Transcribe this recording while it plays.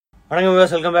வணக்கம்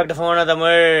viewers, welcome back to phone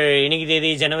Tamil. இன்னைக்கு தேதி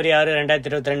ஜனவரி 6,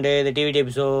 2022. இது டிவிடி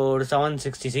எபிசோட்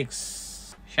 766.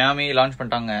 Xiaomi லான்ச்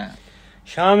பண்ணிட்டாங்க.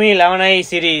 Xiaomi 11i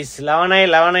series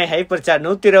 11i hyper charge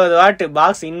 120 what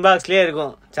box இன்பாக்ஸ்லயே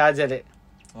இருக்கும் சார்ஜர்.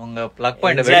 உங்க பிளக்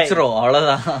பாயிண்ட் வெடிச்சிரும்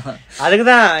அவ்வளவுதான். அதுக்கு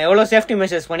தான் எவ்வளவு சேஃப்டி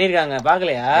மெஷர்ஸ் பண்ணிருக்காங்க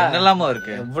பாக்கலையா? என்னெல்லாமோ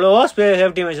இருக்கு, எவ்வளவோ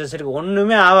சேஃப்டி மெஷர்ஸ் இருக்கு.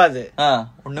 ஒண்ணுமே ஆகாது,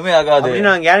 ஒண்ணுமே ஆகாது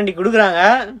அப்படின்னு அவங்க கேரண்டி குடுக்குறாங்க.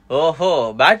 ஓஹோ,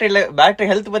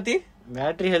 பேட்டரி ஹெல்த் பத்தி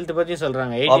பேட்டரி ஹெல்த் பத்தி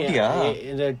சொல்றாங்க.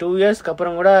 2 இயர்ஸ்க்கு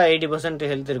அப்புறம் கூட 80%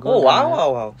 ஹெல்த் இருக்கும்.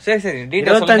 சரி சரி,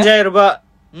 25,000 ரூபாய்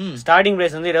ஸ்டார்டிங்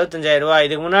பிரைஸ் வந்து 25,000 ரூபாய்.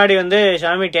 இதுக்கு முன்னாடி வந்து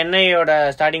Xiaomi 10i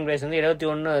ஸ்டார்டிங் பிரைஸ் வந்து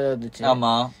 21 இருந்துச்சு.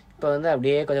 ஆமா, இப்ப வந்து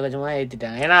அப்படியே கொஞ்சம் கொஞ்சமா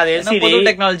ஏத்திட்டாங்க. ஏன்னா அது எல்சிடி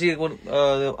டெக்னாலஜி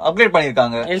அப்கிரேட்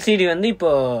பண்ணிருக்காங்க. எல்சிடி வந்து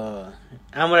இப்போ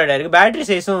AMOLED இருக்கு. பேட்டரி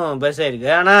சைஸும் பெருசா இருக்கு.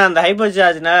 ஆனா அந்த ஹைப்பர்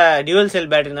சார்ஜ்னால டியூவல் செல்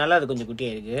பேட்டரினால அது கொஞ்சம்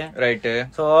குட்டியா இருக்கு. ரைட்.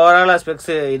 சோ ஓவரால்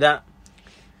ஸ்பெக்ஸ் இதான்.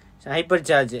 ஹைப்பர்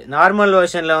சார்ஜ் நார்மல்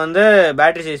வெர்ஷன்ல வந்து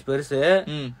பேட்டரி சைஸ் பெருசு,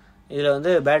 இதுல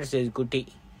வந்து பேட்டரி சைஸ் குட்டி.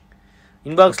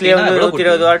 இன்பாக்ஸ்லயே வந்து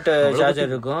 120 வாட் சார்ஜர்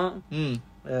இருக்கும்.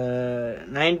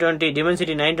 920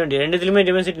 டிமென்சிட்டி 920 ரெண்டுலயுமே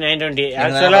டிமென்சிட்டி 920.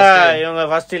 ஆக்சுவலா இவங்க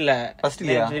ஃபர்ஸ்ட் இல்ல,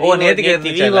 விவோ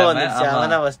வந்துச்சு, அவங்க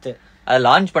தான் ஃபர்ஸ்ட் அது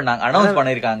லான்ச் பண்ணாங்க, அனௌன்ஸ்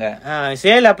பண்ணிருக்காங்க.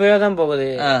 சேல் அப்பவே தான் போகுது.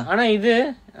 ஆனா இது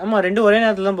ஆமா ரெண்டு ஒரே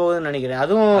நேரத்துல தான் போகுதுன்னு நினைக்கிறேன்.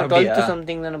 அதுவும் 12th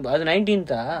சம்திங் தானே, அது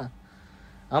 19th.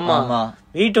 ஆமா,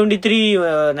 V23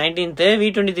 19th,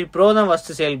 V23 Pro தான்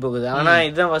ஃபர்ஸ்ட் சேல் போகுது. ஆனா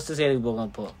இதுதான் ஃபர்ஸ்ட் சேலுக்கு போகும்.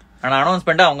 அப்போ ஆனா அனௌன்ஸ்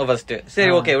பண்ணிட்டு அவங்க ஃபர்ஸ்ட்.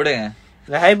 சரி ஓகே விடுங்க.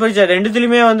 இந்த ஹைப்பர் சார்ஜ்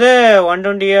ரெண்டுத்துலயுமே வந்து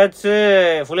 120 Hz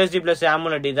full HD plus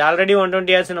AMOLED. இது ஆல்ரெடி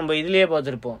 120 Hz நம்ம இதுலயே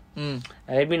பார்த்திருப்போம்,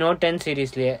 Redmi Note 10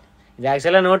 சீரிஸ்லயே. இது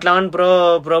ஆக்சுவலா Note 11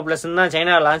 Pro Plus தான்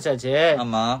சைனால லான்ச் ஆச்சு.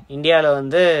 இந்தியால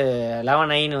வந்து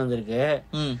 11i வந்திருக்கு.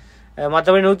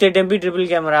 மத்தபடி 108 MP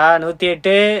ட்ரிபிள் கேமரா,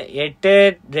 108 8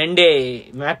 2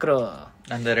 மேக்ரோ.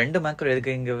 அந்த 2 மேக்ரோ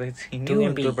எதுக்கு இங்க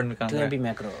இன்க்ளூட் பண்ணிருக்காங்க? 2 MP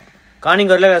macro. Corning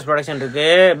Gorilla glass protection இருக்கு.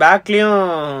 பேக்லயும்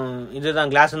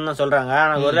இதுதான் கிளாஸ்னு தான் சொல்றாங்க.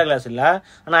 ஆனா கொரில்லா கிளாஸ் இல்ல,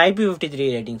 ஆனா IP53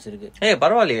 ரேட்டிங்ஸ் இருக்கு.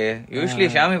 பரவாயில்லையே. யூசுவலி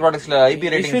Xiaomi ப்ராடக்ட்ஸ்ல IP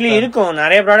ரேட்டிங்ஸ் யூசுவலி இருக்கும்,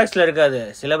 நிறைய ப்ராடக்ட்ஸ்ல இருக்காது,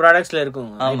 சில ப்ராடக்ட்ஸ்ல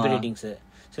இருக்கும் IP ரேட்டிங்ஸ்.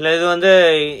 சில இது வந்து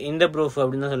இந்த ப்ரூஃப்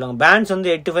அப்படின்னு தான் சொல்லுவாங்க. பேண்ட்ஸ்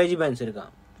வந்து 8 5G பேண்ட்ஸ்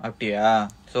இருக்கான். அப்படியா?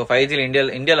 சோ 5G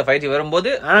இந்தியால 5G வரும்போது,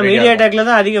 ஆனா மீடியாடெக்ல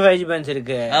தான் அதிக 5G பேண்ட்ஸ்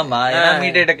இருக்கு. ஆமா, ஏன்னா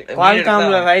மீடியாடெக்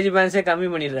குவால்காம்ல 5G பேண்ட்ஸே கம்மி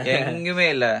பண்ணிடுறாங்க, எங்குமே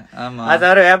இல்ல. ஆமா, அது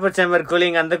தவிர வேப்பர் சேம்பர்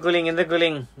கூலிங், அந்த கூலிங் இந்த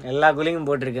கூலிங் எல்லா கூலிங்கும்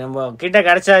போட்டுருக்கு. நம்ம கிட்ட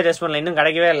கிடைச்சா டெஸ்ட் பண்ணல, இன்னும்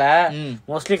கிடைக்கவே இல்ல.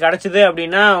 மோஸ்ட்லி கிடைச்சது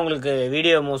அப்படின்னா உங்களுக்கு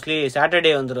வீடியோ மோஸ்ட்லி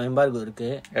சாட்டர்டே வந்துடும். எம்பார்கோ இருக்கு.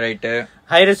 ரைட்.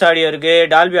 ஹைரஸ் ஆடியோ இருக்கு,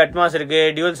 டால்பி அட்மாஸ் இருக்கு,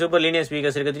 டியூவல் சூப்பர் லீனியர்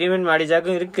ஸ்பீக்கர்ஸ் இருக்கு, 3-in ஆடி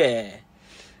ஜாக்கும் இருக்கு,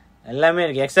 எல்லாமே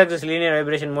இருக்கு. X axis linear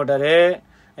vibration motor.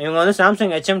 இவங்க வந்து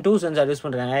சாம்சங் HM2 சென்சார் யூஸ்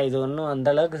பண்றாங்க. இது ஒன்றும் அந்த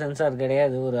அளவுக்கு சென்சார்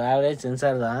கிடையாது, ஒரு ஆவரேஜ்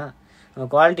சென்சார் தான்.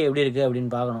 குவாலிட்டி எப்படி இருக்கு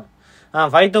அப்படின்னு பார்க்கணும்.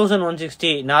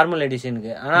 5160 நார்மல்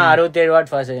எடிஷனுக்கு. ஆனா 67 வாட்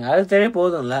ஃபாஸ்ட் சார்ஜிங். 67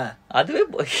 போதும்ல,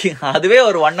 அதுவே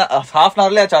ஒரு 1.5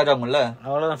 hourல சார்ஜ் ஆகும்ல.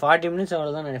 அவ்வளவுதான், 40 மினிட்ஸ்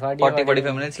அவ்வளவுதான்.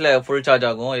 45 மினிட்ஸ்ல ஃபுல் சார்ஜ்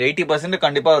ஆகும். 80%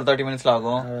 கண்டிப்பா ஒரு 30 மினிட்ஸ்ல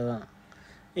ஆகும். அவ்வளவுதான்.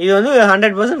 இது வந்து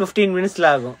 100% 15 மினிட்ஸ்ல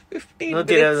ஆகும்.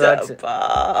 120 வாட்ஸ்.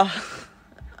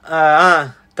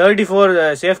 34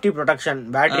 சேஃப்டி ப்ரொடெக்ஷன்,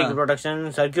 பேட்டரிக்கு ப்ரொடெக்ஷன்,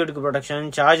 சர்க்யூட்டுக்கு ப்ரொடெக்ஷன்,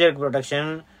 சார்ஜருக்கு ப்ரொடெக்ஷன்,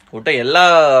 எல்லா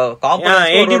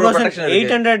காம்போனன்ட்ஸ்.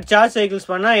 800 சார்ஜ் சைக்கிள்ஸ்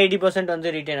பண்ணா 80%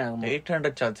 வந்து ரிட்டைன் ஆகும்.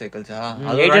 800 சார்ஜ் சைக்கிள்ஸா?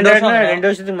 800 2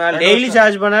 வருஷத்துக்கு மேல டெய்லி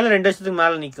சார்ஜ் பண்ணாலும் 2 வருஷத்துக்கு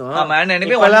மேல நிக்கும்.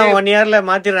 இப்பெல்லாம் 1 இயர்ல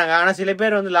மாத்திடுறாங்க. ஆனா சில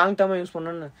பேர் வந்து லாங் டர்மா யூஸ்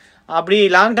பண்ணணும்னு, அப்படி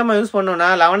லாங் டர்மா யூஸ் பண்ணணும்னா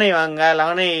 11i வாங்க.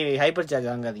 11i ஹைப்பர்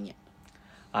சார்ஜ் வாங்காதீங்க.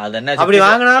 அப்படி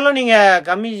வாங்கினாலும் நீங்க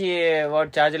கம்மி வாட்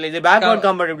சார்ஜர்ல, இது பேக்வர்ட்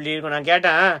கம்பேட்டபிலிட்டி இருக்கும். நான்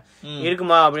கேட்டேன்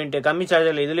இருக்குமா அப்படின்ட்டு. கம்மி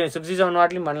சார்ஜர்ல இதுலயும் 67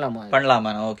 வாட்லயும்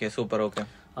பண்ணலாமா? Okay, super. ஓகே,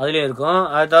 அதுலயும் இருக்கும்.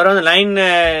 அது தவிர வந்து லைன்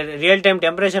ரியல் டைம்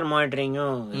டெம்பரேச்சர்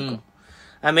மானிட்டரிங்கும் இருக்கும்.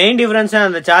 மெயின் டிஃபரன்ஸ்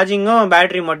அந்த சார்ஜிங்கும்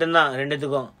பேட்டரி மட்டும்தான்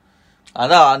ரெண்டுத்துக்கும்.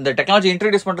 அதான் அந்த டெக்னாலஜி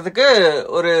இன்ட்ரோடியூஸ் பண்றதுக்கு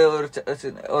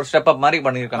ஒரு ஸ்டெப் அப் மாதிரி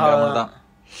பண்ணிருக்காங்க.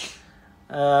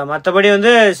 மத்தபடி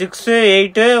வந்து 6,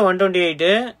 8,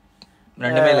 128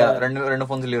 ரெண்டு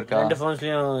போன்ஸ்லயும் இருக்கு. 2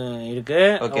 போன்ஸ்லயும் இருக்கு.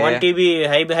 1 TB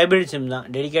ஹைபிரிட் சிம் தான்,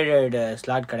 டெடிகேட்டட்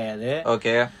ஸ்லாட் கிடையாது.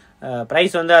 ஓகே.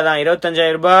 பிரைஸ் வந்து அதான்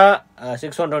 25,000 ரூபாய்.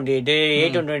 6/128,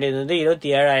 8/128 வந்து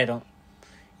 27,000.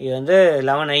 இது வந்து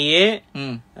 11i.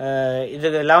 இது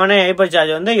 11i ஹைப்பர்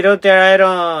சார்ஜ் வந்து 27,000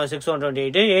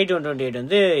 6/128, 8/128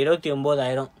 வந்து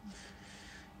 29,000.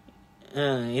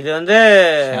 இது வந்து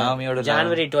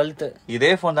ஜனவரி 12th.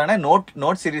 இதே போன் தானே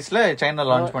நோட் சீரிஸ்ல சைனா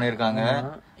லான்ச் பண்ணிருக்காங்க.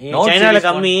 சைனால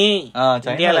கம்மி,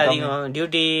 இந்தியால அதிகம்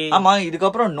டியூட்டி. ஆமா,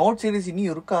 இதுக்கப்புறம் நோட் சீரிஸ் இனி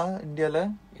இருக்கா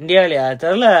இந்தியாலயா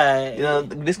தெரியல.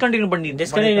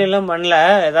 டிஸ்கண்டினியூ எல்லாம் பண்ணல,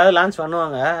 ஏதாவது லான்ச்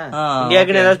பண்ணுவாங்க.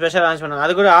 இந்தியாவுக்குன்னு ஏதாவது ஸ்பெஷல் லான்ச் பண்ணுவாங்க.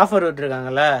 அது கூட ஆஃபர்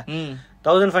விட்டுருக்காங்கல்ல,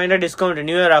 1500 டிஸ்கவுண்ட்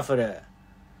நியூ இயர் ஆஃபர்.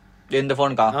 இந்த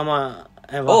போனுக்கா? ஆமா,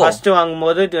 ஃபர்ஸ்ட்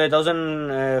வாங்கும்போது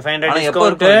 1500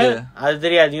 டிஸ்கவுண்ட். அது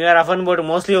தெரியாது, நியூ இயர் ஆஃபர்னு போட்டு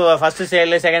mostly first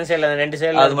sale second sale 2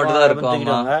 sale அது மட்டும் தான்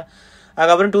இருக்கும்.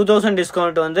 அதுக்கப்புறம் 2000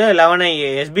 டிஸ்கவுண்ட் வந்து 11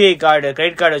 SBI கார்டு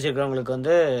கிரெடிட் கார்டு வச்சிருக்கவங்களுக்கு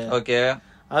வந்து. ஓகே.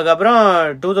 அதுக்கப்புறம்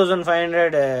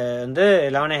 2500 வந்து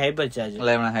 11 hyper charge.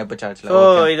 11 hyper charge. So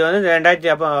இது வந்து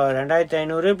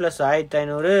 2500 பிளஸ்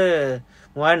 1500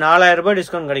 4000 ரூபாய்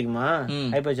டிஸ்கவுண்ட் கிடைக்குமா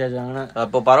ஹைப்பர் சார்ஜ் வாங்கினா?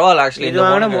 அப்போ பரவாயில்ல. ஆக்சுவலி இது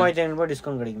வாங்கினா 3500 ரூபாய்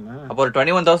டிஸ்கவுண்ட் கிடைக்குமா? அப்போ ஒரு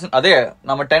 21,000. அதே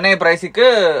நம்ம 10A பிரைஸுக்கு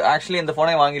ஆக்சுவலி இந்த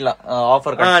போனே வாங்கிடலாம்.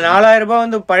 ஆஃபர் 4000 ரூபாய்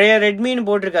வந்து பழைய ரெட்மின்னு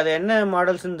போட்டிருக்கு. அது என்ன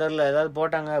மாடல்ஸ்னு தெரியல, ஏதாவது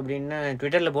போட்டாங்க அப்படின்னு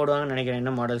ட்விட்டர்ல போடுவாங்கன்னு நினைக்கிறேன்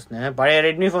என்ன மாடல்ஸ்னு. பழைய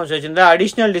ரெட்மி போன்ஸ் வச்சிருந்தா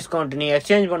அடிஷனல் டிஸ்கவுண்ட், நீங்க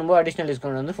எக்ஸ்சேஞ்ச் பண்ணும்போது அடிஷனல்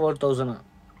டிஸ்கவுண்ட் வந்து 4000.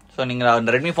 சோ நீங்க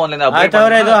அந்த ரெட்மி போன்ல இருந்து அது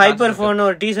தவிர ஏதோ ஹைப்பர் போன்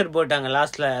ஒரு டீசர் போட்டாங்க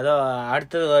லாஸ்ட்ல, ஏதோ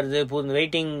அடுத்தது வருது புது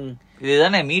வெயிட்டிங்.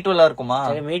 இதுதானே மீட்டோலா இருக்குமா?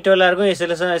 மீட்டோலா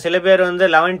இருக்கும். சில பேர் வந்து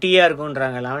 11T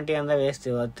இருக்கும்ன்றாங்க. 11T இருந்தா வேஸ்ட்,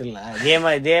 ஒர்த் இல்ல. இதே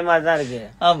மாதிரி தான் இருக்கு.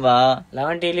 ஆமா,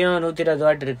 11Tலயும் 120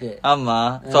 வாட் இருக்கு. ஆமா.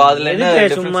 சோ அதுல என்ன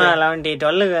சும்மா 11T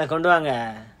 12 கொண்டு வாங்க.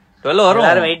 12 வரும்.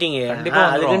 எல்லாரும் வெயிட்டிங்.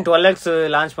 அதுக்கு 12X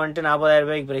லான்ச் பண்ணிட்டு 40,000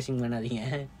 ரூபாய்க்கு பிரைசிங் பண்ணாதீங்க.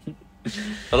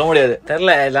 சொல்ல முடியாது,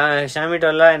 தெரியல. Xiaomi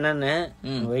 12 என்னன்னு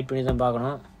வெயிட் பண்ணி தான்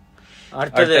பாக்கணும்.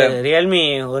 அடுத்தது realme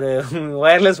ஒரு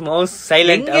வயர்லெஸ் மவுஸ்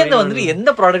சைலண்ட். எங்க வந்து எந்த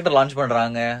ப்ராடக்ட் லான்ச்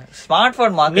பண்றாங்க? ஸ்மார்ட்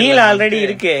போன் நீல ஆல்ரெடி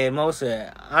இருக்கு மவுஸ்,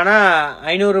 ஆனா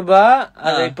 500 ரூபாய்.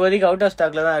 அது இப்போதைக்கு அவுட் ஆஃப்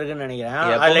ஸ்டாக்ல தான் இருக்குன்னு நினைக்கிறேன்.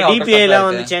 அதுல டிபிஐ எல்லாம்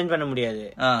வந்து சேஞ்ச் பண்ண முடியாது.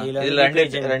 இதுல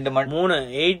 3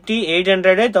 80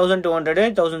 800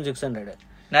 1200 1600.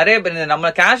 நிறைய பேர் நம்ம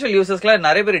கேஷுவல் யூசர்ஸ்ல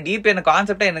நிறைய பேர் டிபிஐ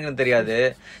கான்செப்டே எனக்கு தெரியாது.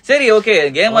 சரி, ஓகே.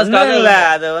 கேமர்ஸ்க்காக இல்ல,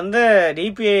 அது வந்து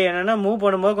டிபிஐ என்னன்னா மூவ்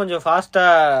பண்ணும்போது கொஞ்சம் ஃபாஸ்டா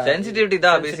சென்சிட்டிவிட்டி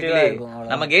தான் பேசிக்கலி.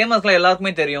 நம்ம கேமர்ஸ்லாம்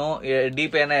எல்லாருக்குமே தெரியும்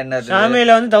டிபிஐனா என்ன.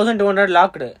 Xiaomiல வந்து 1200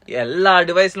 லாக்டு. எல்லா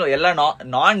டிவைஸ்லயும் எல்லா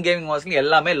நான் கேமிங் மவுஸ்லயும்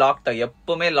எல்லாமே லாக் தான்,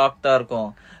 எப்பவுமே லாக் தான் இருக்கும்.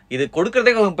 இது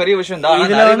கொடுக்கறதே ஒரு பெரிய விஷயம் தான்.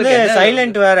 இதுல வந்து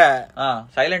சைலண்ட் வேற.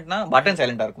 சைலண்ட்னா பட்டன்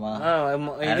சைலண்டா இருக்குமா?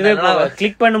 இதுல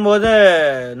கிளிக் பண்ணும்போது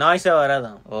நாய்ஸா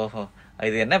வராதான். ஓஹோ,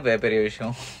 இது என்ன பெரிய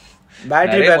விஷயம்.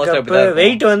 பேட்டரி பேக்கப்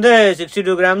வெயிட் வந்து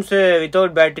 62 grams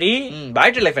without battery.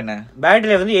 Battery life என்ன? பேட்டரி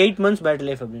லைஃப் வந்து 8 months பேட்டரி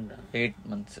லைஃப் அப்படின்றாங்க. 8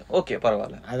 months. ஓகே,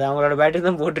 பரவாயில்ல. அது அவங்களோட பேட்டரி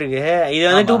தான் போட்டிருக்கு. இது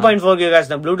வந்து 2.4 GHz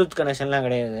தான், ப்ளூடூத் கனெக்ஷன்லாம்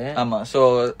கிடையாது. ஆமா, சோ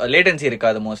லேட்டன்சி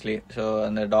இருக்காது மோஸ்ட்லி. சோ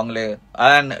அந்த டாங்கிள்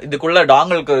அண்ட் இதுக்குள்ள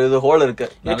டாங்கிளுக்கு இது ஹோல் இருக்கு.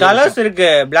 இது கலர்ஸ்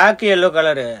இருக்கு, Black yellow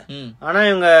கலர். ஆனா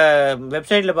இவங்க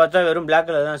வெப்சைட்ல பார்த்தா வெறும் Black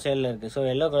கலர் தான் சேல்ல இருக்கு. So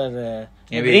yellow colour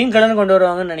green colour கொண்டு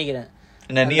வருவாங்கன்னு நினைக்கிறேன்.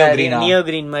 நியோ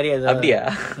கிரீன் மாதிரி. அது அப்படியா?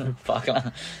 பார்க்கலாம்.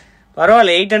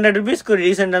 பரவாயில்ல, 800 ரூபீஸ்க்கு ஒரு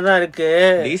டீசெண்டா தான் இருக்கு.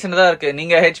 டீசெண்டா தான் இருக்கு.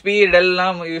 நீங்க ஹெச்பி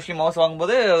டெல்லாம் யூஸ்வலி மவுஸ்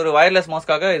வாங்கும்போது ஒரு வயர்லெஸ்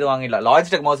மவுஸ்க்காக இது வாங்கிடலாம்.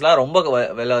 லாஜிடெக் மவுஸ்லாம் ரொம்ப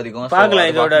விலை அதிகம். பாக்கலாம்,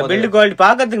 இதோட பில்ட் குவாலிட்டி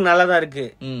பாக்கிறதுக்கு நல்லா தான் இருக்கு.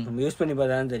 நம்ம யூஸ் பண்ணி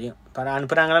பார்த்தாதான் தெரியும்.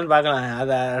 அனுப்புறாங்களான்னு பாக்கலாம்.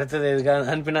 அது அடுத்தது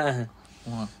இதுக்காக அனுப்பினா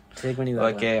செக் பண்ணி.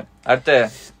 ஓகே,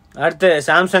 அடுத்து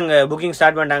சாம்சங் புக்கிங்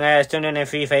ஸ்டார்ட் பண்ணிட்டாங்க. S21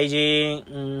 FE 5G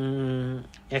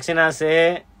எக்ஸினாஸ்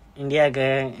இந்தியாவுக்கு.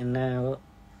 என்ன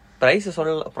பிரைஸ்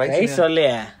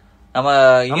சொல்லியே, நம்ம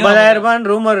 50,000 ரூபாய்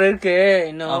ரூமர் இருக்கு.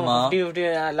 இன்னும் 50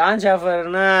 லான்ச்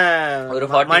ஆஃபர்னா ஒரு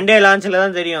மண்டே லான்ச்ல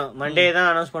தான் தெரியும். மண்டே தான்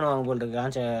அனௌன்ஸ் பண்ணுவாங்க போல இருக்கு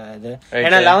லான்ச். இது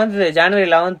ஏன்னா 11th January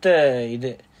 11th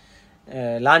இது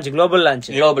launch, global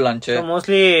launch.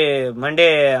 Mostly Monday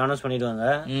announce பண்ணிடுவாங்க.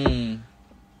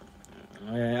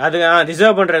 அது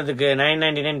ரிசர்வ் பண்றதுக்கு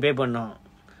 999 பே பண்ணோம்.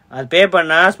 அது பே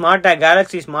பண்ணா smart take,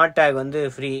 Galaxy smart take வந்து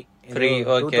ஃப்ரீ.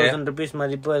 2000 ரூபீஸ்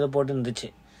மதிப்பு ஏதோ போட்டு இருந்துச்சு.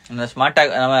 இந்த ஸ்மார்ட்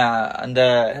டேக் நம்ம அந்த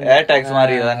ஏர் டேக்ஸ்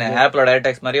மாதிரி தானே, ஆப்பிளோட ஏர்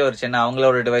டேக்ஸ் மாதிரி ஒரு சின்ன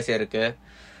அவங்களோட டிவைஸ் இருக்கு.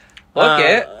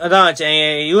 ஓகே, அதான்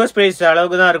யூஎஸ் பிரைஸ்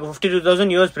அளவுக்கு தான் இருக்கும்.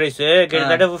 52,000 யூஎஸ் பிரைஸ்,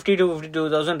 கிட்டத்தட்ட 50 to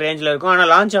 52,000 ரேஞ்ச்ல இருக்கும். ஆனா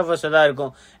லான்ச் ஆஃபர்ஸ் தான்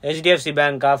இருக்கும். HDFC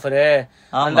பேங்க் ஆஃபர்,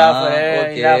 அந்த ஆஃபர்,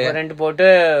 இந்த ஆஃபர் ரெண்டு போட்டு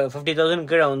 50,000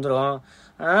 கீழே வந்துரும்.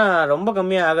 ரொம்ப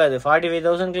கம்மியா ஆகாது.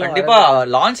 45,000 கண்டிப்பா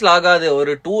லான்ச்ல ஆகாது.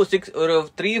 ஒரு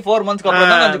 3-4 மந்த்ஸ்க்கு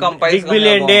அப்புறம் தான் கொஞ்சம் பிக்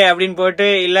பில்லியன் டே அப்படினு போட்டு,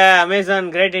 இல்ல அமேசான்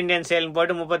கிரேட் இந்தியன் சேல்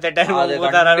போட்டு 38,000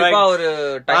 36,000 ஒரு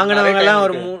வாங்குனவங்க எல்லாம்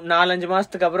ஒரு 4-5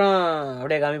 மாசத்துக்கு அப்புறம்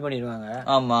அப்படியே கம்மி பண்ணிடுவாங்க.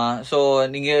 ஆமா, சோ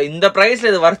நீங்க இந்த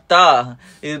பிரைஸ்ல இது வர்த்தா?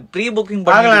 இது ப்ரீ புக்கிங்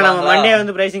பார்க்கலாம். நம்ம மண்டே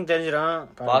வந்து பிரைசிங் தெரிஞ்சிரும்,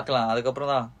 பார்க்கலாம்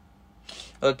அதுக்கப்புறம் தான்.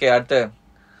 ஓகே, அடுத்து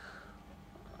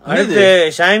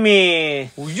Xiaomi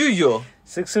ஐயோ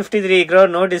 653 crore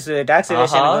நோட்டீஸ் டாக்ஸ்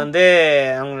எவேஷனுக்கு வந்து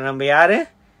அவங்க நம்ம யாரு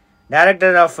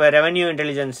director of revenue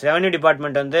intelligence revenue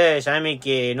department வந்து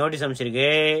Xiaomiக்கு நோட்டீஸ்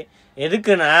அனுப்பிச்சிருக்கு.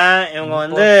 எதுக்குன்னா இவங்க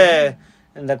வந்து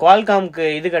இந்த குவால்காம்க்கு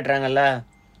இது கட்டுறாங்கல்ல,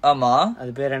 ஆமா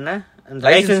அது பேர் என்ன, அந்த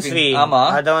லைசன்ஸ் ஃபீ,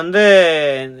 அத வந்து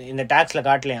இந்த டாக்ஸ்ல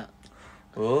காட்டலையாம்.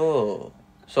 ஓ,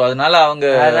 சோ அதனால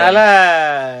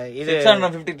இது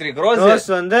 653 crores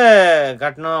வந்து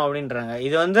கட்டணும் அப்படின்றாங்க.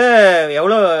 இது வந்து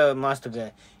எவ்வளவு மாசத்துக்கு?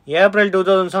 ஏப்ரல்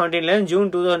 2017 ஜூன்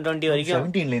 2020 வரைக்கும்.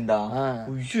 17ல இருந்தா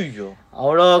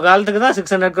அவ்வளோ காலத்துக்கு தான்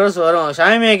 600 crores வரும்.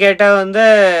 ஷாமியை கேட்டா வந்து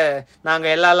நாங்க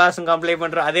எல்லா லாஸும் கம்ப்ளைண்ட்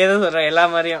பண்றோம், அதே தான் சொல்றேன் எல்லா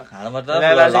மாதிரியும்.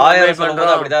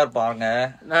 அப்படிதான் இருப்பாங்க.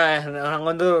 நாங்க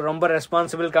வந்து ரொம்ப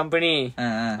ரெஸ்பான்சிபிள் கம்பெனி,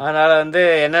 அதனால வந்து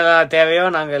என்னெல்லாம் தேவையோ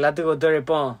நாங்க எல்லாத்துக்கும்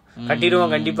ஒத்துழைப்போம்,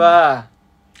 கட்டிடுவோம் கண்டிப்பா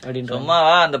அப்படின்னு.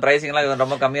 சும்மாவா அந்த பிரைசிங் எல்லாம்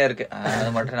ரொம்ப கம்மியா இருக்கு. அது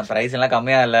மட்டும் பிரைஸ் எல்லாம்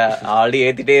கம்மியா இல்ல, ஆல்ரெடி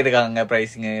ஏத்திட்டே இருக்காங்க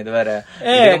பிரைசிங். இது வேற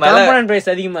காம்பனன்ட் பிரைஸ்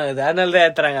அதிகமாகுது அதனால தான்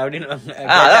ஏத்துறாங்க அப்படின்னு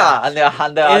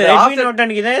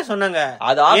சொன்னாங்க.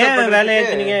 ஏன் வேலை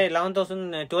ஏத்துனீங்க?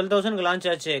 11,000 12,000 லான்ச்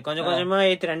ஆச்சு, கொஞ்சம் கொஞ்சமா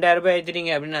ஏத்தி 2,000 ரூபாய்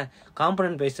ஏத்திட்டீங்க அப்படின்னா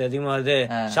காம்பனன்ட் பிரைஸ் அதிகமாகுது,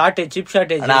 ஷார்டேஜ், சிப்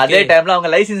ஷார்டேஜ். அதே டைம்ல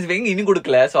அவங்க லைசன்ஸ் வாங்கி இன்னும்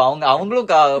கொடுக்கல, சோ அவங்களும்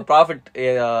ப்ராஃபிட்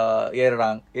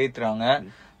ஏத்துறாங்க.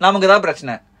 நமக்கு தான்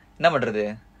பிரச்சனை, என்ன பண்றது?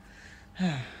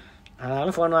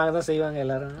 அதனால போன் வாங்க தான் செய்வாங்க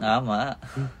எல்லாரும். ஆமா.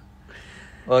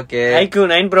 ஓகே, iQOO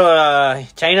 9 Pro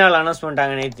சைனால அனௌன்ஸ்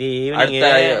பண்ணிட்டாங்க நேத்து ஈவினிங்.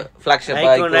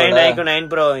 iQOO 9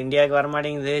 Pro இந்தியாக்கு வர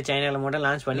மாட்டேங்குது, சைனால மட்டும்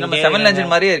லான்ச் பண்ணி. நம்ம 7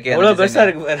 லெஜண்ட் மாதிரியே இருக்கு, அவ்வளவு பெருசா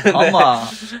இருக்கு பாரு. ஆமா,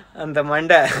 அந்த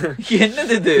மண்டை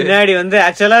என்னது இது? பின்னாடி வந்து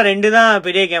ஆக்சுவலா 2 தான்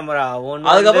பெரிய கேமரா,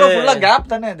 ஒன்னு அதுக்கப்புறம் ஃபுல்லா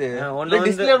கேப் தானே இது. ஒன்னு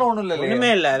டிஸ்ப்ளே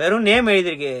ஒண்ணுமே இல்ல, வெறும் நேம்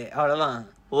எழுதி இருக்கு அவ்வளவுதான்.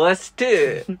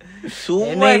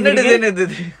 சும்மா என்ன டிசைன் இது?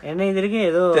 என்ன இது இருக்கு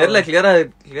ஏதோ தெரியல,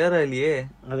 கிளியரா இல்லையே.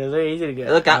 அது ஏதோ எழுதி இருக்கு,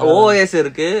 ஏதோ OS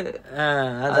இருக்கு,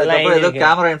 அதெல்லாம் ஏதோ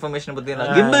கேமரா இன்ஃபர்மேஷன் பத்தி.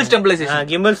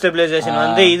 கிம்பிள் ஸ்டெபிலைசேஷன்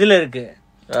வந்து இதுல இருக்கு,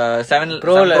 7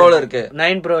 Proல இருக்கு,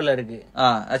 9 Proல இருக்கு.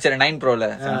 சரி, 9 Proல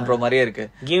 7 Pro மாதிரியே இருக்கு.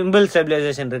 கிம்பிள்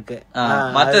ஸ்டெபிலைசேஷன் இருக்கு,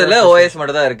 மத்ததுல OS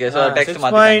மட்டும் தான் இருக்கு. சோ டெக்ஸ்ட்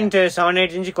மாத்திட்டாங்க.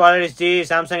 6.78 inch Quad HD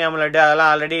Samsung AMOLED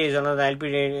அதெல்லாம் ஆல்ரெடி சொன்னது.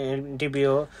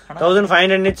 LTPO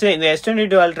 1500 nits. இந்த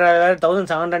S22 Ultra வேற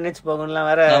 1700 nits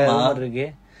போகும்லாம் வேற இருக்கு.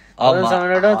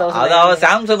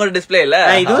 சாம்சங் டிஸ்பிளே இல்ல,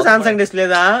 இதுவும் சாம்சங் டிஸ்பிளே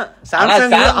தான்.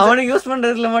 சாம்சங் அவனுக்கு யூஸ்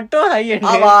பண்றதுல மட்டும் ஹை எண்ட்.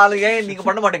 நீங்க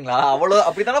பண்ண மாட்டீங்களா? அவ்வளவு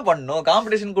அப்படித்தானே பண்ணணும்,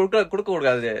 காம்படிஷன் கொடுக்க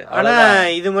கூடாது. ஆனா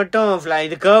இது மட்டும்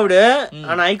இது கர்வ்டு.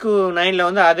 ஆனா iQOO 9ல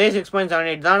வந்து அதே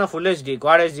 6.78 தான், ஃபுல் HD,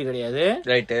 குவாட் HD கிடையாது.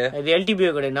 ரைட், இது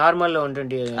LTPO கிடையாது, நார்மல்ல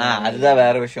 120. அதுதான்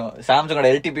வேற விஷயம்.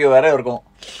 சாம்சங்கோட LTPO வேற இருக்கும்,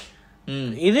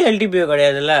 இது LTPO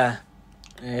கிடையாதுல்ல.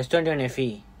 S21 FE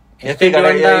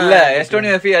இல்ல,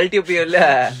 S21 FE LTPO இல்ல,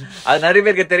 அது நிறைய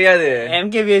பேருக்கு தெரியாது.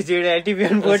 MKBHD LTPO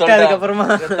போட்டு அதுக்கப்புறமா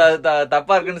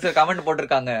தப்பா இருக்குன்னு கமெண்ட்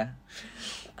போட்டிருக்காங்க.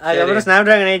 அதுக்கப்புறம்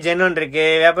Snapdragon 8 Gen 1 இருக்கு,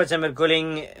 vapour chamber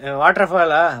cooling,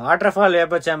 waterfall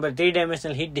vapour chamber, 3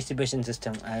 dimensional heat dissipation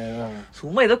system.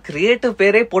 சும்மா ஏதோ கிரியேட்டிவ்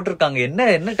பேரே போட்டிருக்காங்க.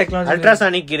 என்ன டெக்னாலஜி?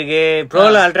 அல்ட்ராசானிக் இருக்கு,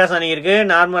 ப்ரோல அல்ட்ராசானிக் இருக்கு,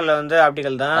 நார்மல்ல வந்து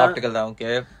ஆப்டிகல் தான்.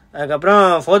 ஓகே. அதுக்கப்புறம்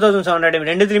 4700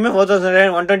 ரெண்டுத்துலயுமே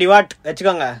 4720 வாட்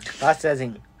வச்சுக்கோங்க. Fast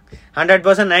charging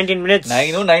 100% 19 minutes.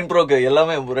 9 Proக்கு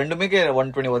எல்லாமே ரெண்டுமே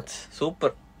 120 watts.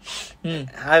 சூப்பர்.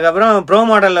 அதுக்கப்புறம் ப்ரோ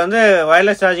மாடல்ல வந்து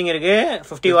வயர்லெஸ் சார்ஜிங் இருக்கு,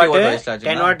 50 வாட்,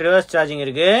 10 வாட் ரிவர்ஸ் சார்ஜிங்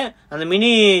இருக்கு. அந்த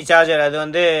மினி சார்ஜர் அது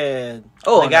வந்து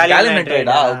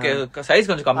சைஸ்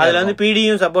கொஞ்சம் கம்மி. அதுல வந்து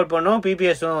பிடியும் சப்போர்ட் பண்ணும்,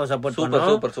 பிபிஎஸும் சப்போர்ட்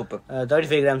பண்ணும். சூப்பர்.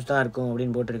 35 grams தான் இருக்கும்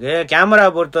அப்படின்னு போட்டிருக்கு. கேமரா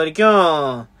பொறுத்த வரைக்கும்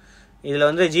இதுல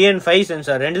வந்து GN5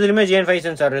 சென்சார், ரெண்டுலயுமே GN5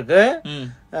 சென்சார் இருக்கு.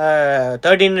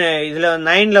 13 இதுல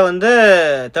 9ல வந்து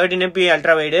 13 MP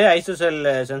ultra wide ISOCELL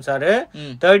sensor,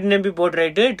 13 MP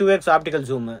portrait, 2x optical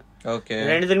zoom.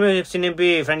 ரெண்டுலயுமே 16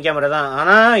 MP ஃப்ரண்ட் கேமரா தான்.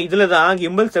 ஆனா இதுல தான்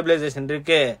கிம்பிள் ஸ்டெபிலைசேஷன்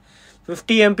இருக்கு,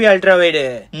 50 MP அல்ட்ரா வைடு,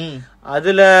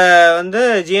 அதுல வந்து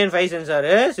GN5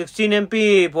 sensor, 16 MP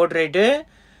portrait,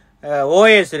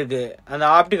 OS இருக்கு. அந்த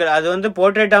ஆப்டிகல் அது வந்து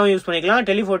போர்ட்ரேட்டாவும் யூஸ் பண்ணிக்கலாம்,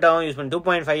 டெலிஃபோட்டோவும் யூஸ் பண்ணி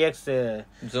 2.5x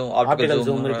ஆப்டிகல்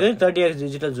ஜூம் இருக்கு, 30x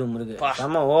டிஜிட்டல் ஜூம் இருக்கு.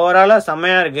 செம்ம ஓவராலா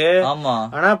செம்மையா இருக்கு.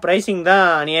 ஆனா பிரைசிங் தான்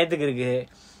அநியாயத்துக்கு இருக்கு.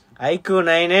 iQOO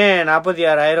 9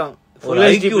 46,000 full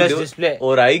HD plus display,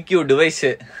 ஒரு iQOO டிவைஸ்.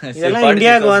 இதெல்லாம்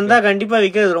இந்தியாவுக்கு வந்தா கண்டிப்பா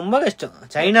விக்கிறது ரொம்ப கஷ்டம்,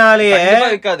 சைனாலேயே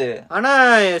விக்காது. ஆனா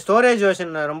ஸ்டோரேஜ்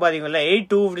வெர்ஷன் ரொம்ப அதிகம் இல்ல,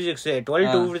 8/256,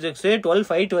 12/256,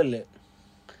 12/512,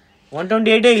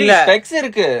 128 இல்ல. ஸ்பெக்ஸ்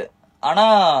இருக்கு. ஆனா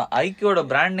iQOOட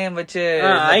பிராண்ட் நேம் வச்சு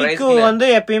iQOO வந்து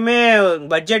எப்பயுமே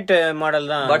பட்ஜெட் மாடல்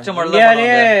தான்.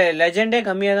 இந்தியாலயே லெஜெண்டே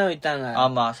கம்மியா தான் வித்தாங்க.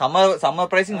 ஆமா, சம்மர்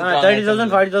பிரைசிங்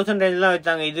 30,000 40,000 ரேஞ்ச் தான்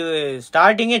வித்தாங்க. இது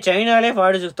ஸ்டார்டிங்கே சைனாலே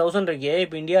 46,000 இருக்கு.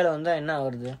 இப்ப இந்தியால வந்தா என்ன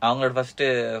வருது? அவங்களோட first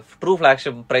true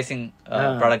flagship pricing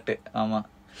product. ஆமா.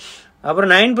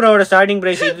 அப்புறம் 9 Proவோட ஸ்டார்டிங்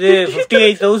பிரைஸ் இது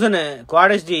 58,000.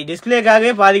 குவாட் HD டிஸ்பிளேக்காகவே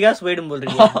பாதி காசு போயிடும் போல்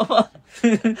இருக்கு.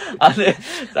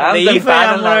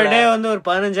 வந்து ஒரு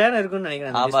 15,000 இருக்குன்னு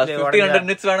நினைக்கிறேன்.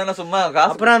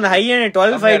 அப்புறம் அந்த ஹை எண்ட்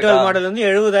 12/512 மாடல் வந்து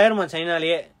 70,000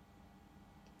 சைனாலேயே.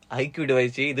 iQOO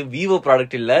டிவைஸ் இது விவோ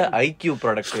ப்ராடக்ட் இல்ல, iQOO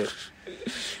ப்ராடக்ட்.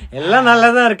 எல்லாம்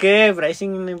நல்லாதான் இருக்கு.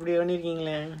 பிரைசிங் இப்படி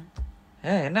பண்ணிருக்கீங்களே.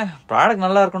 என்ன ப்ராடக்ட்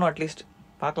நல்லா இருக்கணும், அட்லீஸ்ட்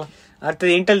பார்க்கலாம்.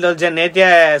 அடுத்தது இன்டெல் 12 Gen நேத்தியே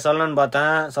சொல்லணும்னு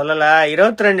பார்த்தேன், சொல்லல.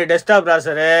 22 டெஸ்க்டாப்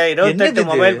ப்ராசர், 28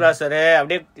 மொபைல் ப்ராசர்,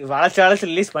 அப்படியே வளர்ச்சி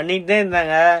ரிலீஸ் பண்ணிட்டே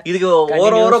இருந்தாங்க. இதுக்கு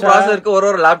ஒரு ப்ராசருக்கு ஒரு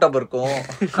லேப்டாப் இருக்கும்,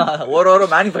 ஒரு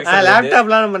மேனுஃபேக்சர்.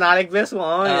 லேப்டாப்லாம் நம்ம நாளைக்கு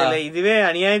பேசுவோம். இதுவே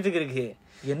அநியாயத்துக்கு இருக்கு.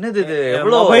 என்னது இது?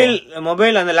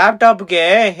 மொபைல் அந்த லேப்டாப்புக்கே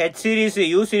ஹெச் சீரிஸ்,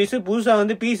 யூ சீரிஸ், புதுசா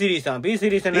வந்து பி சீரிஸ் தான். பி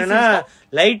சீரிஸ் என்னன்னா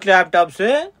லைட் லேப்டாப்ஸ்,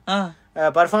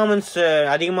 பர்ஃபார்மன்ஸ்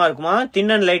அதிகமா இருக்குமா.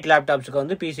 தின் அண்ட் லைட் லேப்டாப்ஸ்க்கு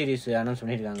வந்து பி சீரிஸ் அனௌன்ஸ்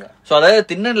பண்ணிருக்காங்க. சோ அதாவது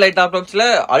தின் அண்ட் லைட் லேப்டாப்ஸ்ல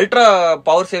அல்ட்ரா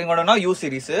பவர் சேவிங் வேணும்னா யூ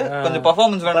சீரிஸ், கொஞ்சம்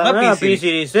பர்ஃபார்மன்ஸ் வேணும்னா பி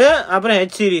சீரிஸ், அப்புறம்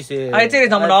ஹெச் சீரிஸ்.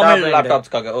 நம்ம நார்மல்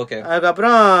லேப்டாப்ஸ்க்காக. ஓகே.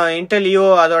 அதுக்கப்புறம் இன்டெல் இஓ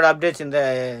அதோட அப்டேட்ஸ் இந்த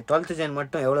 12th Gen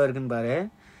மட்டும் எவ்வளவு இருக்குன்னு பாரு.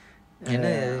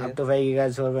 அப் டு 5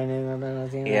 GHz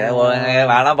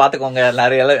வேணா பாத்துக்கோங்க.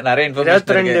 நிறைய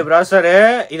 22 ப்ராசர்.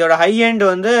 இதோட ஹை எண்ட்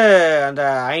வந்து அந்த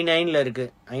i9ல இருக்கு.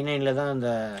 i9ல தான் அந்த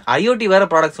IoT வேற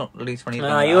ப்ராடக்ட்ஸ் ரிலீஸ்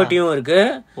பண்ணிருக்காங்க. IoTயும் இருக்கு.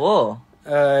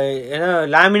 ஏன்னா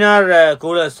லாமினார்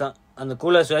கூலர்ஸ் தான். அந்த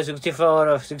கூலர்ஸ்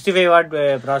 65 வாட்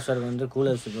ப்ராசர் வந்து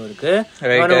கூலர்ஸுக்கு இருக்கு.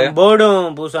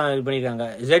 போர்டும் புதுசா இது பண்ணிருக்காங்க.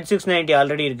 Z690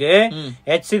 ஆல்ரெடி இருக்கு,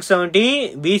 H670,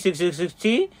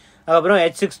 B660, அப்புறம்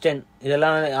H610.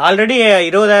 இதெல்லாம் ஆல்ரெடி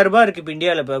 20,000 ரூபாய் இருக்கு இப்ப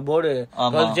இந்தியால. இப்ப போர்டு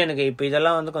 12 Gen இப்ப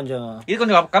இதெல்லாம் வந்து கொஞ்சம்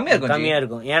கம்மியா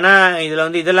இருக்கும். ஏன்னா இதுல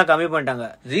வந்து இதெல்லாம் கம்மி பண்ணிட்டாங்க.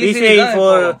 PCI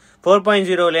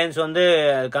 4.0 லேன்ஸ் வந்து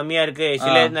கம்மியா இருக்கு.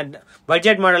 சில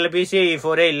பட்ஜெட் மாடல்ல PCI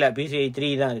 4 இல்ல, PCI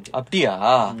 3 தான் இருக்கு. அப்படியா?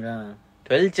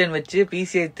 12 Gen வச்சு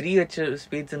PCI 3 வச்சு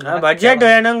ஸ்பீட்ஸ். பட்ஜெட்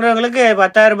வேணுங்கிறவங்களுக்கு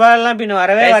 10,000 ரூபாய் எல்லாம் பின்ன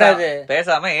வரவே வராது.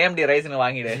 பேசாம AMD Ryzen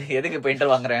வாங்கிடு. எதுக்கு இப்ப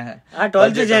இன்டெல் வாங்குறேன்?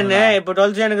 12th Gen இப்ப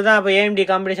 12th Genக்கு தான் அப்ப AMD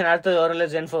காம்படிஷன் அடுத்து வரல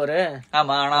Gen 4.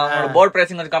 ஆமா, ஆனா போர்ட்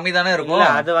பிரைசிங் கொஞ்சம் கம்மி தானே இருக்கும்.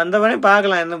 அது வந்தவனே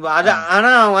பாக்கலாம்.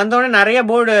 ஆனா வந்தவனே நிறைய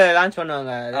போர்டு லான்ச்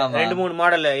பண்ணுவாங்க, 2-3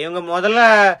 மாடல். இவங்க முதல்ல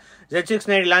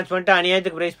Z690 லான்ச் பண்ணிட்டு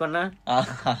அநியாயத்துக்கு பிரைஸ் பண்ணா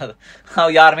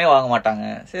யாருமே வாங்க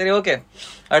மாட்டாங்க. சரி, ஓகே.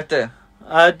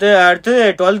 அடுத்து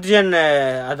 12th Gen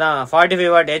அதான்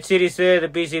 45 what H series,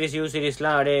 P series, U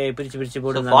சீரிஸ்லாம் அப்படியே பிரிச்சு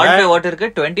போடுறாங்க. 45 வாட் இருக்கு,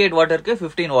 28 வாட் இருக்கு,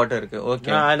 15 வாட் இருக்கு.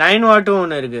 ஓகே. 9 வாட்டும்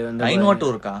ஒன்னு இருக்கு. 9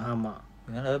 வாட்டும் இருக்கா? ஆமா.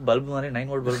 பல்ப் மாதிரி 9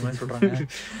 வாட் பல்ப் மாதிரி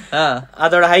சொல்றாங்க.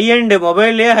 அதோட ஹை எண்ட்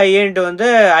மொபைல்லயே ஹை எண்ட் வந்து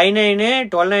i9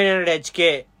 12900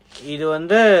 HK. இது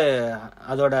வந்து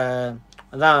அதோட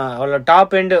அதான் அவ்வளவு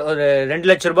டாப் எண்ட். ஒரு 2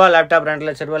 லட்சம் ரூபாய் லேப்டாப், 2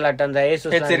 லட்சம் ரூபாய் லேப்டாப் அந்த Asus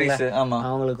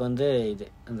அவங்களுக்கு வந்து இது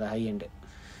அந்த ஹை எண்ட்.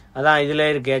 அதான் இதுல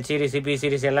இருக்கு H சீரிஸ், P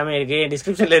சீரிஸ் எல்லாமே இருக்கு.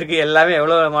 டிஸ்கிரிப்ஷன்ல இருக்கு எல்லாமே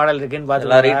எவ்வளவு மாடல் இருக்குன்னு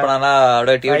பாத்துக்கலாம். ரீட் பண்ணானா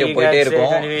அப்படியே டிவி போயிட்டே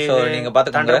இருக்கும். சோ நீங்க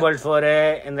பாத்துக்கோங்க. Thunderbolt 4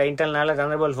 இந்த இன்டெல்னால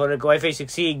Thunderbolt 4 இருக்கு, Wi-Fi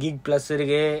 6E Gig Plus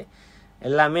இருக்கு,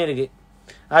 எல்லாமே இருக்கு.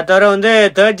 அது தவிர வந்து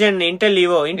 3rd Gen இன்டெல்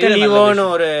ஈவோன்னு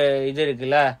ஒரு இது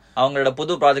இருக்குல்ல, அவங்களோட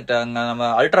புது ப்ராஜெக்ட்.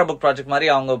 நம்ம அல்ட்ரா புக் ப்ராஜெக்ட் மாதிரி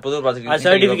அவங்க புது ப்ராஜெக்ட்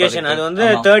சர்டிபிகேஷன். அது வந்து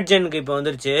 3rd Genக்கு இப்ப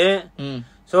வந்துருச்சு.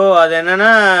 சோ அது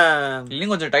என்னன்னா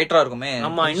இன்னும் கொஞ்சம் டைட்டரா இருக்குமே.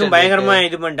 ஆமா, இன்னும் பயங்கரமா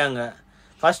இது பண்ணிட்டாங்க.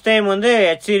 ஃபர்ஸ்ட் டைம் வந்து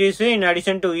H series in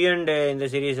addition to E and இந்த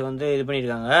சீரிஸ் வந்து இது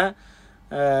பண்ணிருக்காங்க.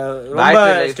 ரொம்ப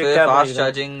ஸ்ட்ரிக்ட்டா ஃபாஸ்ட்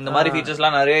சார்ஜிங் இந்த மாதிரி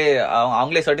ஃபீச்சர்ஸ்லாம் நிறைய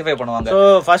அவங்களே சர்டிஃபை பண்ணுவாங்க. சோ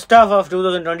ஃபர்ஸ்ட் ஹாஃப் ஆஃப்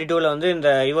 2022ல வந்து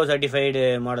இந்த EVO சர்டிஃபைடு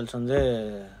மாடல்ஸ் வந்து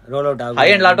ரோல் அவுட் ஆகும். ஹை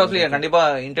எண்ட் லேப்டாப்ஸ்ல கண்டிப்பா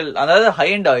இன்டெல், அதாவது ஹை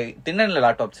எண்ட் தின் எண்ட்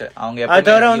லேப்டாப்ஸ் அவங்க. அது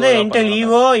தவிர வந்து Intel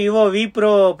EVO V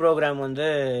Pro program வந்து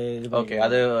ஓகே,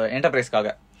 அது என்டர்பிரைஸ்க்காக.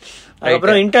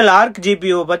 அதுக்கப்புறம் இன்டெல் ஆர்க்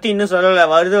ஜிபியூ பத்தி இன்னும் சொல்லல,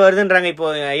 வருதுன்றாங்க. இப்போ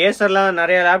ஏசர்லாம்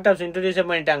நிறைய லேப்டாப்ஸ் இன்ட்ரோடியூஸ்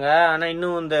பண்ணிட்டாங்க, ஆனா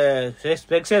இன்னும் இந்த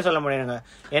ஸ்பெக்ஸே சொல்ல முடியாங்க.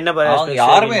 என்ன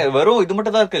யாருமே வெறும் இது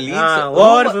மட்டும் தான் இருக்கு.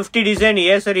 ஓவர் 50 டிசைன்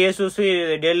ஏசர், ஏசூஸ்,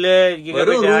 டெல்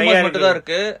மட்டும் தான்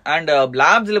இருக்கு. அண்ட்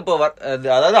லேப்ஸ்ல இப்போ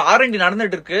அதாவது R&D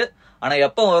நடந்துட்டு இருக்கு. ஆனா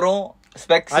எப்ப வரும்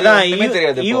ஸ்பெக்ஸ் எதுவுமே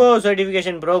தெரியாது. EVO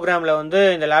சர்டிஃபிகேஷன் ப்ரோக்ராம்ல வந்து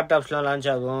இந்த லேப்டாப்ஸ்லாம்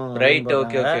லான்ச் ஆகும். Right,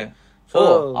 okay okay. சோ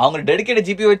அவங்க டெடிகேட்டட்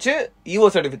ஜிபி வச்சு EVO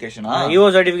சர்டிஃபிகேஷனா? EVO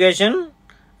certification.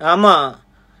 ஆமா,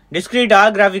 டிஸ்கிரீட்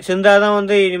ஆர் கிராபிக்ஸ் இருந்தா தான்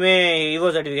வந்து இனிமே EVO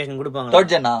சர்டிஃபிகேஷன் கொடுப்பாங்க. 3rd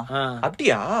Gen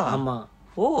அப்படியா? ஆமா.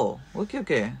 ஓ, ஓகே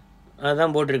ஓகே.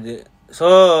 அதான் போட்டிருக்கு. சோ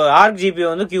ஆர்க் ஜிபி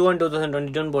வந்து Q1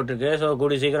 2022 போட்டிருக்கு. சோ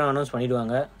கூடி சீக்கிரம் அனௌன்ஸ்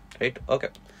பண்ணிடுவாங்க. Right, okay.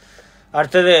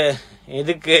 அடுத்தது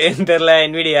எதுக்கு தெரியல,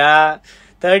 Nvidia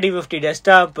 3050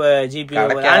 டெஸ்க்டாப் ஜிபி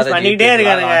லான்ச் பண்ணிட்டே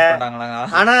இருக்காங்க.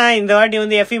 ஆனா இந்த வாட்டி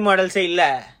வந்து FE மாடல்ஸே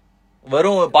இல்ல,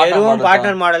 வெறும்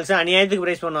பார்ட்னர் மாடல்ஸ். அநியாயத்துக்கு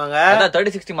பிரைஸ் பண்ணுவாங்க.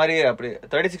 3060 மாதிரி. அப்படி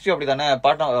 3060 அப்படி தானே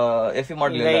பார்ட்னர் FE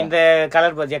மாடல். இந்த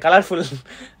கலர் பாத்தியா, கலர்ஃபுல்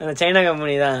சைனா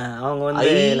கம்பெனி தான். அவங்க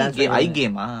வந்து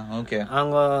iGame ஓகே,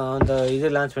 அவங்க அந்த இது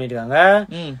லான்ச் பண்ணிருக்காங்க.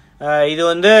 இது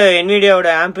வந்து Nvidiaவோட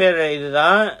ஆம்பியர்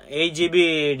இதுதான். 8GB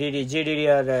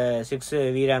GDDR6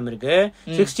 VRAM இருக்கு.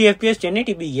 60 FPS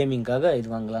 1080p கேமிங்காக இது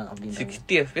வாங்கலாம் அப்படின்னு.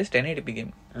 60 FPS 1080p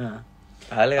கேமிங்.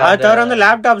 அது தவிர வந்து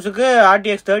லேப்டாப்ஸுக்கு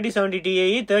RTX 3070 Ti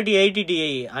 3080 Ti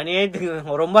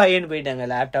அநியாயத்துக்கு ரொம்ப ஹையன்னு போயிட்டாங்க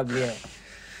லேப்டாப்லயே.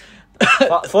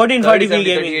 1440p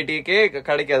gaming 3080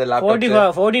 கிடைக்காது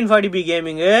laptop. 1440p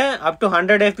gaming up to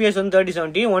 100 fps வந்து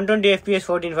 3070, 120 fps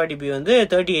 1440p வந்து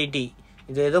 3080.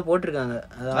 இது ஏதோ போட்டிருக்காங்க.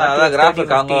 அதான் கிராஃப்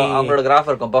இருக்காங்க, அவங்களோட கிராஃப்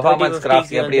இருக்கும், பெர்ஃபார்மன்ஸ் கிராஃப்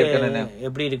எப்படி இருக்குன்னு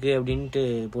எப்படி இருக்கு அப்படின்ட்டு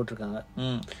போட்டிருக்காங்க.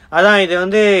 அதான் இது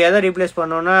வந்து எதை ரீப்ளேஸ்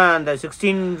பண்ணோம்னா அந்த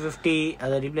 1650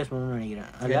 அதை ரீப்ளேஸ் பண்ணணும்னு நினைக்கிறேன்.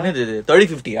 என்னது இது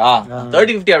 3050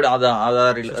 3050 அதான்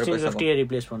 1650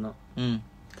 ரீப்ளேஸ் பண்ணோம்.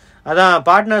 அதான்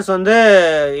பார்ட்னர்ஸ் வந்து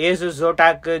Asus,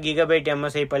 Zotac, Gigabyte,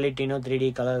 MSI, Palatino,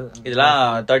 3D colour இதெல்லாம்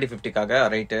 3050க்காக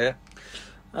ரைட்.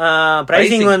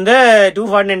 பிரைசிங் வந்து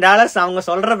 $249. அவங்க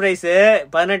சொல்ற பிரைஸ்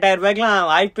 18,000 ரூபாய்க்குலாம்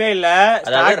வாய்ப்பே இல்ல.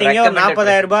 ஸ்டார்டிங்கே ஒரு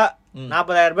 40,000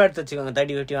 ரூபாய் எடுத்து வச்சுக்கோங்க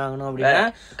 3050 வாங்கணும் அப்படின்னா.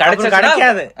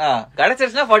 கிடைக்காது,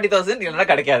 கிடைச்சிருச்சுன்னா 40,000 இல்லைன்னா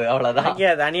கிடைக்காது, அவ்வளவுதான்.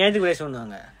 கிடைக்காது, அநியாயத்துக்கு பிரைஸ்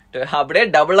பண்ணுவாங்க, அப்படியே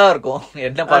டபுளா இருக்கும்.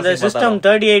 என்ன அந்த சிஸ்டம்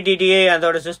 3080 Ti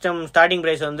அதோட சிஸ்டம் ஸ்டார்டிங்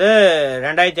பிரைஸ் வந்து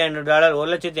 $2,500,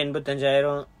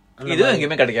 1,85,000. இது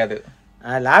எங்கேயுமே கிடைக்காது.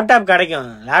 லேப்டாப் கிடைக்கும்,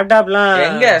 லேப்டாப்லாம்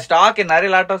எங்க ஸ்டாக் நிறைய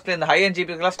லேப்டாப்ஸ்ல இந்த ஹை எண்ட்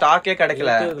ஜிபிக்குலாம் ஸ்டாக்கே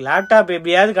கிடைக்கல. லேப்டாப்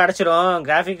எப்படியாவது கிடைச்சிரும்.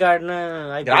 கிராஃபிக் கார்டுன்னு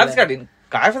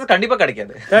கிராஃபிக்ஸ் கண்டிப்பா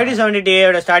கிடைக்காது. 3070 Ti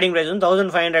யோட ஸ்டார்டிங் பிரைஸ் வந்து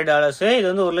 $1,500. இது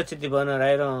வந்து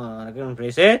 1,11,000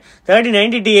 பிரைஸ்.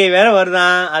 3090 Ti வேற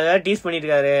வருதான், அது வேற டீஸ்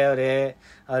பண்ணிருக்காரு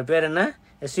அவர் பேர் என்ன,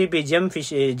 SVP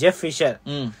ஜெஃப் ஃபிஷர்.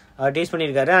 அவர் டீஸ்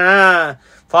பண்ணிருக்காரு. ஆனா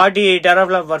 40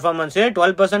 teraflop performance,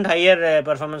 12% higher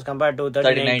performance compared to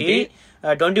 3090,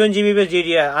 21 GB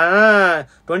GDDR. ஆனா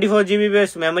 24 GB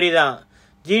மெமரி தான்,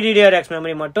 GDDRX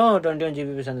மெமரி மட்டும் 21 GB.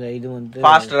 அந்த இது வந்து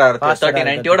ஃபாஸ்டரா இருக்கு,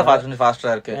 3090 ஓட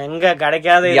ஃபாஸ்டரா இருக்கு. எங்க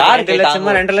கிடைக்காது,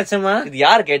 2 லட்சமா இது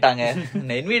யார் கேட்டாங்க?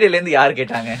 Nvidia ல இருந்து யார்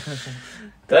கேட்டாங்க?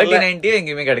 3090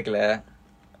 எங்கேயுமே கிடைக்கல.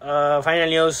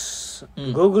 ஃபைனல் நியூஸ்,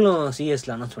 கூகுளும்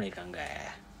சிஎஸ்ல அனௌன்ஸ் பண்ணிருக்காங்க.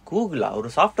 கூகுளா ஒரு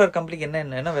சாஃப்ட்வேர் கம்பெனிக்கு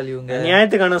என்ன வேல்யூங்க?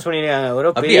 நியாயத்துக்கு அனௌன்ஸ் பண்ணிருக்காங்க. ஒரு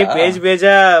பெரிய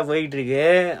பேஜா போயிட்டு இருக்கு.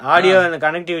 ஆடியோ அந்த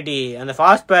கனெக்டிவிட்டி அந்த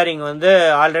ஃபாஸ்ட் பேரிங் வந்து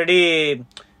ஆல்ரெடி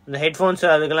இந்த ஹெட்போன்ஸ்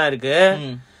அதுக்கெல்லாம் இருக்கு.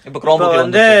 இப்போ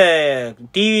வந்து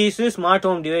டிவிஸ், ஸ்மார்ட்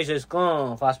ஹோம் டிவைசஸ்க்கும்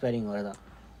ஃபாஸ்ட் பேரிங் வருதான்.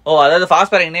 அதாவது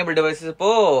ஃபாஸ்ட் பேரிங் எனேபிள் டிவைசஸ்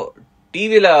இப்போ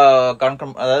டிவில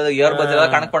கனெக்ட், அதாவது இயர்பட்ஸ்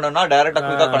எல்லாம் கனெக்ட் பண்ணனும்னா டைரக்டா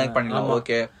குயிக்கா கனெக்ட் பண்ணிடலாம்.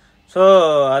 ஓகே. ஸோ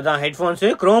அதான் ஹெட்ஃபோன்ஸ்.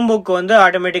 குரோம்புக் வந்து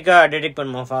ஆட்டோமேட்டிக்கா டிடெக்ட்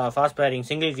பண்ணுமா ஃபாஸ்ட் பேரிங்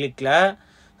சிங்கிள் கிளிக்ல.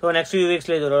 ஸோ நெக்ஸ்ட் ஃபியூ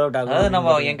வீக்ஸ்ல இது ரோல் அவுட் ஆகும். அதாவது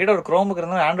நம்ம என்கிட்ட ஒரு குரோம்புக்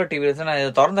இருந்தா ஆண்ட்ராய்ட் டிவி நான்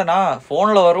இதை திறந்தேன்னா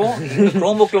போன்ல வரும்,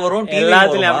 குரோம்புக்ல வரும்,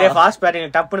 எல்லாத்துலயும் அப்படியே ஃபாஸ்ட் பேரிங்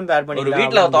டப்புன்னு பேர் பண்ணி ஒரு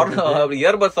வீட்ல திறந்து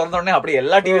இயர்பட்ஸ் திறந்த உடனே அப்படியே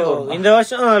எல்லா டிவியும் வரும். இந்த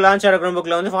வருஷம் லான்ச் ஆகிற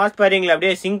குரோம்புக்ல வந்து ஃபாஸ்ட் பேரிங்ல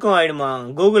அப்படியே சிங்கும் ஆயிடுமா.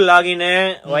 கூகுள் லாகின்,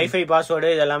 வைஃபை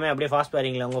பாஸ்வேர்டு இதெல்லாமே அப்படியே ஃபாஸ்ட்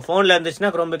பேரிங்ல உங்க போன்ல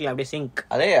இருந்துச்சுன்னா குரோம்புக்ல அப்படியே சிங்க்.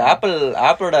 அதே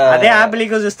ஆப்பிளோட அதே ஆப்பிள்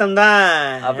ஈகோசிஸ்டம் தான்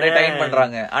அப்படியே டைம்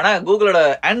பண்றாங்க. ஆனா கூகுளோட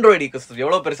ஆண்ட்ராய்டு ஈகோசிஸ்டம்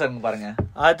எவ்வளவு பெருசா இருக்கு பாருங்க.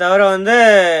 அது தவிர வந்து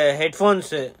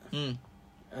ஹெட்போன்ஸ்,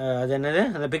 அது என்னது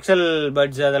அந்த பிக்சல்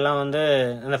பட்ஸ், அதெல்லாம் வந்து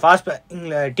அந்த ஃபாஸ்ட்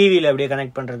டிவியில அப்படியே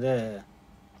கனெக்ட் பண்றது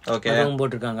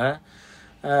போட்டிருக்காங்க.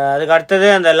 அதுக்கு அடுத்தது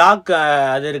அந்த லாக்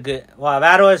அது இருக்கு,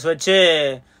 வேர் ஓஎஸ் வச்சு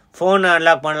போன்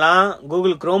அன்லாக் பண்ணலாம்,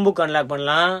 கூகுள் குரோம்புக் அன்லாக்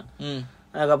பண்ணலாம்,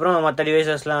 அதுக்கப்புறம் மற்ற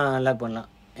டிவைசஸ்லாம் அன்லாக் பண்ணலாம்.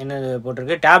 என்னது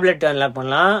போட்டிருக்கு, டேப்லெட் அன்லாக்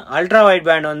பண்ணலாம். அல்ட்ரா வைட்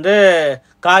பேண்ட் வந்து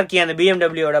கார்கி அந்த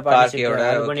பிஎம்டபிள்யூட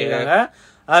பார்ட்னர்ஷிப் பண்ணிருக்காங்க.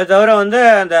 அது தவிர வந்து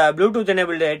அந்த ப்ளூடூத்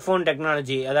எனேபிள்டு ஹெட்ஃபோன்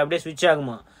டெக்னாலஜி அது அப்படியே ஸ்விட்ச்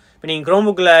ஆகுமா. இப்போ நீங்கள்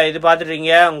குரோம்புக்கில் இது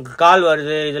பார்த்துருக்கீங்க, உங்களுக்கு கால்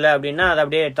வருது இதில் அப்படின்னா அது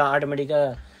அப்படியே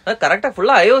ஆட்டோமேட்டிக்காக கரெக்டாக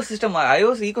ஃபுல்லாக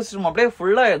iOS ஈகோ சிஸ்டம் அப்படியே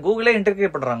ஃபுல்லாக கூகுளே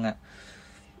இன்டர்கிரேட் பண்ணுறாங்க.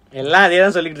 எல்லாம் அதே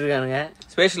தான் சொல்லிட்டு இருக்கானுங்க.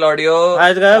 ஸ்பேஷியல் ஆடியோ,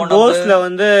 அதுக்காக போஸ்ல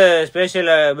வந்து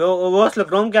ஸ்பெஷல் போஸ்ல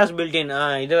குரோம்காஸ்ட் பில்டின்,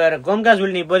 இது வேற குரோம்காஸ்ட்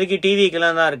பில்டின் இப்போதைக்கு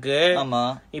டிவிக்கெல்லாம் தான் இருக்கு. ஆமா,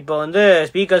 இப்போ வந்து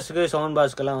ஸ்பீக்கர்ஸ்க்கு சவுண்ட்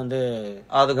பாக்ஸ்க்கெல்லாம் வந்து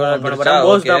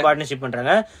போஸ் தான் பார்ட்னர்ஷிப்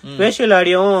பண்றாங்க. ஸ்பெஷல்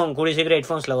ஆடியோவும் கூடிய சீக்கிரம்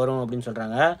ஹெட்ஃபோன்ஸ்ல வரும் அப்படின்னு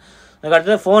சொல்றாங்க. அதுக்கு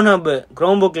அடுத்தது ஃபோன் ஹப்,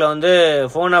 குரோம்புக்ல வந்து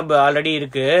ஃபோன் ஹப் ஆல்ரெடி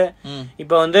இருக்கு.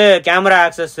 இப்போ வந்து கேமரா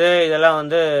ஆக்சஸ் இதெல்லாம்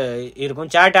வந்து இருக்கும்.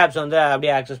 சேட் ஆப்ஸ் வந்து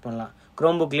அப்படியே ஆக்சஸ் பண்ணலாம்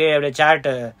குரோம்புக்லயே. அப்படியே சேட்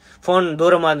ஃபோன்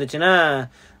தூரமா இருந்துச்சுன்னா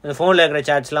அந்த ஃபோன்ல இருக்கிற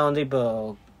சேட்ஸ்லாம் வந்து இப்போ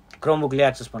குரோம்புக்லயே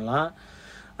ஆக்சஸ் பண்ணலாம்.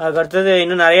 அதுக்கு அடுத்தது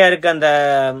இன்னும் நிறைய இருக்கு. அந்த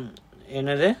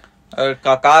என்னது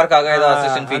கார்க்காக ஏதோ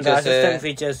அசிஸ்டன்ட்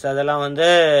ஃபீச்சர்ஸ் அதெல்லாம் வந்து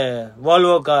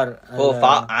Volvo car.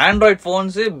 Android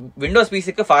bones Windows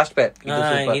பிசிக்கு ஃபாஸ்ட் பேர்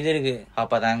இது இருக்கு.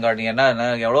 அப்ப தேங்க் காட். என்ன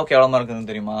எவ்வளவு கேவலமா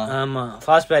இருக்குன்னு தெரியுமா? ஆமா,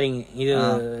 ஃபாஸ்ட் பேரிங் இது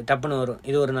டப்புன்னு வரும்.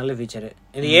 இது ஒரு நல்ல ஃபீச்சர்.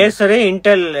 இது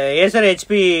ஏசர்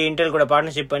ஹெச்பி இன்டெல் கூட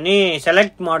பார்ட்னர்ஷிப் பண்ணி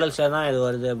செலக்ட் மாடல்ஸ்ல தான் இது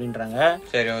வருது அப்படின்றாங்க.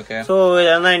 சரி, ஓகே. சோ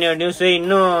இதெல்லாம் இன்னொரு நியூஸ்.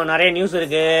 இன்னும் நிறைய நியூஸ்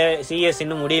இருக்கு. சிஎஸ்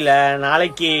இன்னும் முடியல.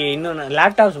 நாளைக்கு இன்னும்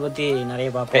லேப்டாப்ஸ் பத்தி நிறைய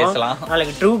பார்ப்போம்.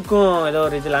 நாளைக்கு ட்ரூக்கும் ஏதோ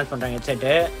ஒரு இது லான்ச் பண்றாங்க, ஹெட்செட்,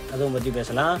 அதுவும் பத்தி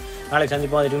பேசலாம். நாளைக்கு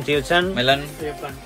சந்திப்போம்.